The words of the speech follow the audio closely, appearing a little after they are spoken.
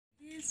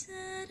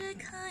a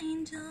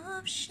kind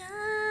of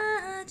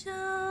shadow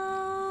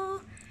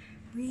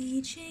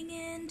reaching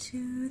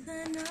into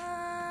the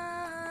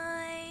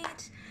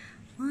night,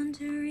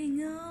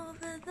 wandering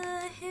over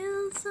the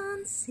hills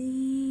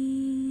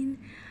unseen,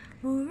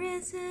 or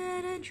is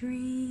it a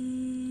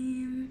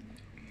dream?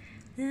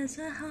 There's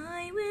a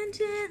high wind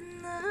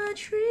in the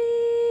trees,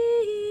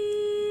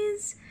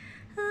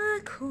 a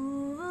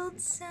cold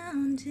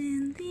sound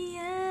in the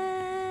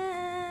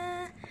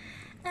air,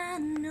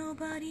 and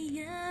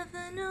nobody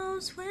ever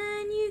knows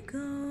when you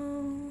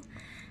go,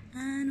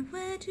 and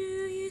where do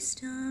you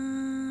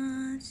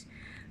start?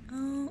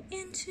 Oh,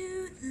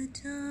 into the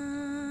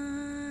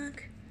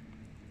dark.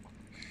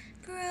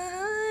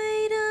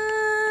 Bright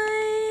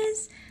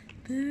eyes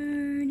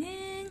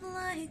burning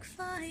like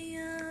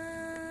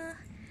fire.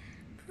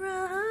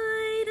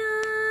 Bright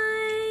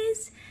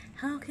eyes,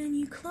 how can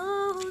you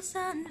close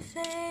and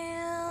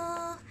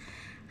fail?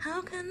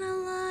 How can the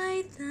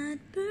light that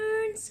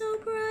burned so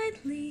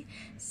brightly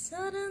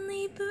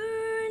suddenly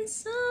burn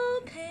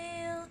so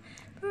pale?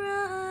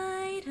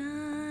 Bright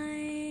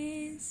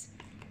eyes,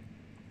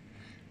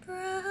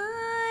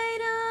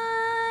 bright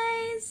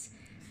eyes,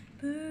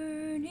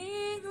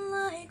 burning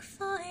like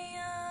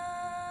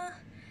fire.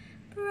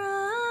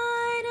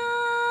 Bright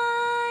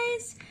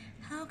eyes,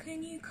 how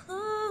can you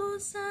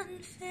close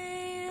and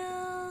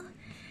fail?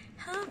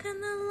 How can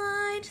the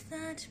light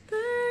that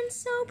burned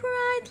so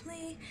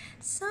brightly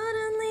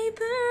suddenly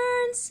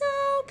burn so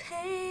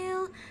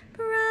pale?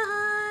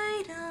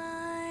 Bright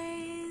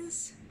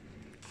eyes.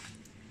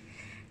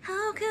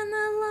 How can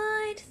the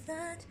light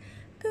that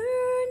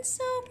burned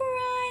so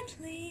brightly